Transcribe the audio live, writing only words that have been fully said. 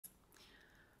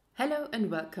Hello and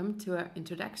welcome to our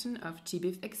introduction of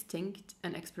GBIF-Extinct,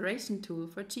 an exploration tool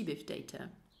for GBIF data.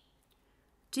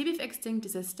 GBIF-Extinct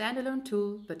is a standalone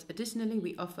tool, but additionally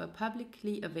we offer a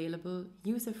publicly available,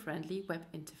 user-friendly web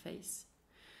interface.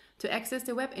 To access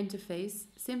the web interface,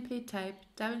 simply type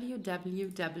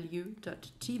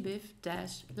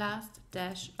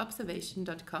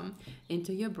www.gbif-last-observation.com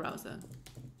into your browser.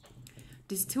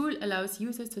 This tool allows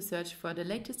users to search for the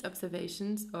latest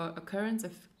observations or occurrence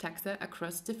of taxa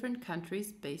across different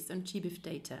countries based on GBIF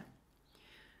data.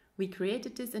 We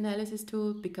created this analysis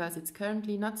tool because it's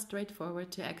currently not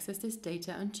straightforward to access this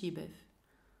data on GBIF.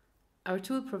 Our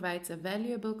tool provides a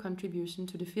valuable contribution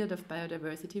to the field of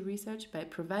biodiversity research by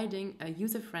providing a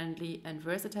user-friendly and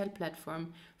versatile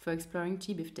platform for exploring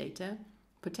GBIF data,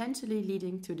 potentially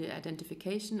leading to the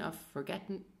identification of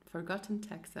forgotten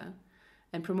taxa,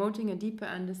 and promoting a deeper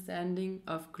understanding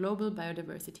of global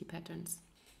biodiversity patterns.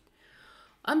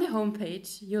 On the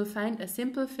homepage, you'll find a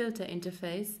simple filter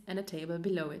interface and a table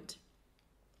below it.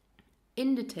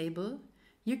 In the table,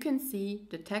 you can see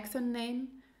the taxon name,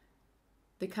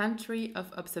 the country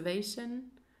of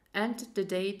observation, and the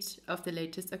date of the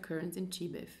latest occurrence in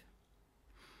GBIF.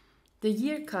 The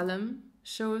year column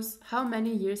shows how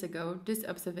many years ago this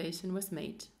observation was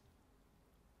made.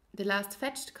 The last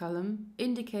fetched column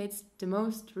indicates the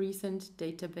most recent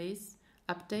database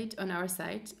update on our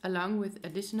site, along with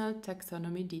additional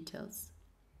taxonomy details.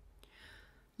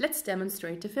 Let's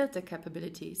demonstrate the filter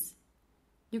capabilities.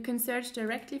 You can search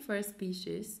directly for a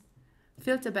species,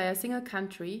 filter by a single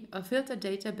country, or filter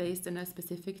data based on a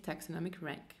specific taxonomic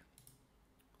rank.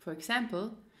 For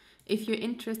example, if you're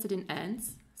interested in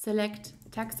ants, select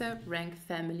Taxa Rank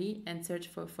Family and search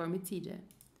for Formicidae.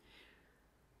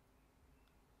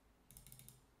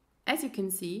 As you can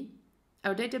see,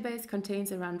 our database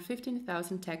contains around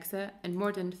 15,000 taxa and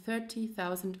more than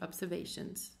 30,000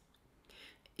 observations.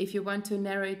 If you want to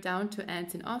narrow it down to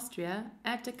ants in Austria,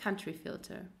 add the country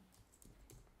filter.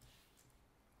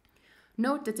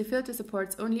 Note that the filter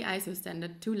supports only ISO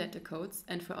standard 2-letter codes,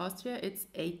 and for Austria it's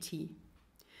AT.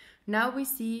 Now we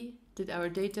see that our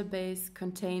database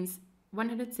contains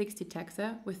 160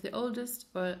 taxa, with the oldest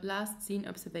or last seen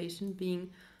observation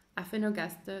being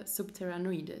Aphenogaster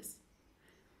subterranoides.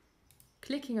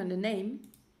 Clicking on the name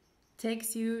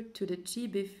takes you to the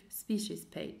GBIF species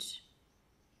page.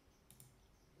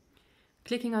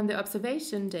 Clicking on the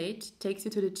observation date takes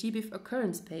you to the GBIF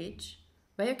occurrence page,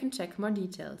 where you can check more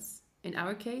details. In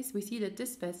our case, we see that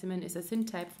this specimen is a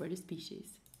syntype for the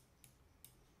species.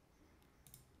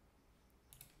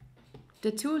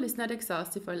 The tool is not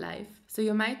exhaustive or live, so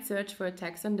you might search for a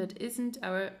taxon that isn't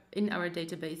in our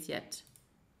database yet.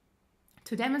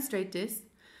 To demonstrate this,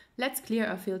 let's clear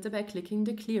our filter by clicking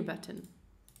the Clear button.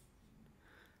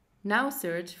 Now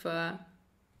search for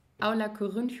Aula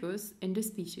corynchus in the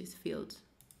species field.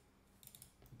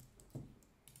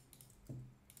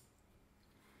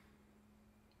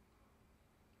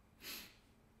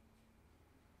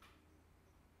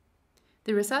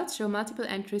 The results show multiple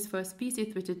entries for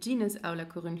species with the genus Aula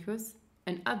corynchus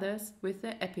and others with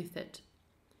the epithet.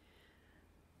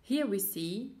 Here we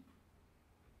see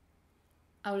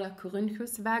Aula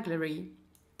corynchus wagleri,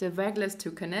 the Wagler's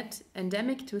toucanet,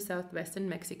 endemic to southwestern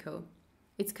Mexico.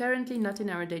 It's currently not in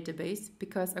our database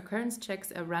because occurrence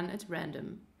checks are run at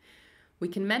random. We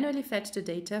can manually fetch the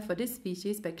data for this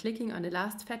species by clicking on the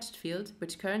last fetched field,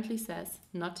 which currently says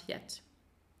not yet.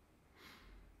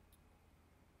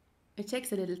 It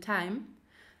takes a little time,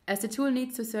 as the tool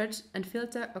needs to search and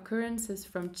filter occurrences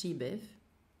from GBIF.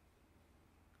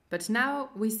 But now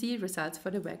we see results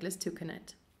for the Wagler's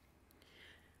toucanet.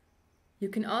 You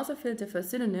can also filter for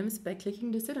synonyms by clicking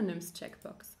the Synonyms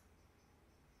checkbox.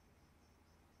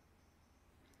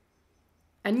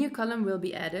 A new column will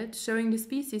be added showing the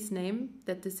species name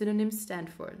that the synonyms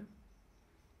stand for.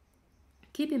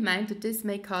 Keep in mind that this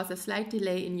may cause a slight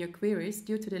delay in your queries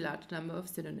due to the large number of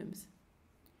synonyms.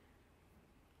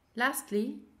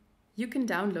 Lastly, you can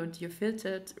download your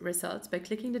filtered results by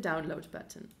clicking the Download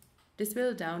button. This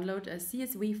will download a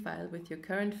CSV file with your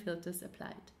current filters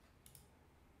applied.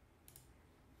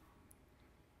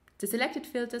 The selected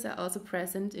filters are also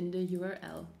present in the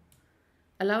URL,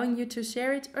 allowing you to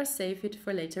share it or save it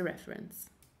for later reference.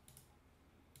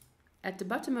 At the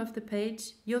bottom of the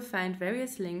page, you'll find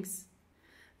various links.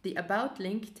 The About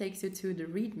link takes you to the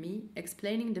README,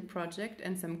 explaining the project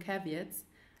and some caveats,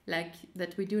 like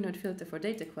that we do not filter for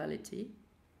data quality.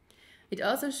 It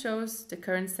also shows the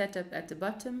current setup at the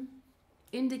bottom,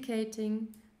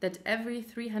 indicating that every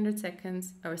 300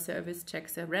 seconds our service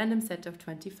checks a random set of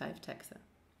 25 taxa.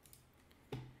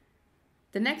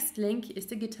 The next link is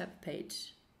the GitHub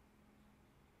page.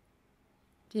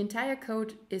 The entire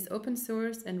code is open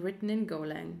source and written in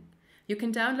Golang. You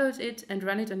can download it and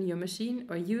run it on your machine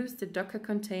or use the Docker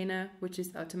container, which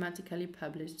is automatically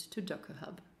published to Docker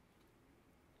Hub.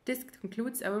 This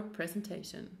concludes our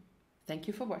presentation. Thank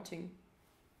you for watching.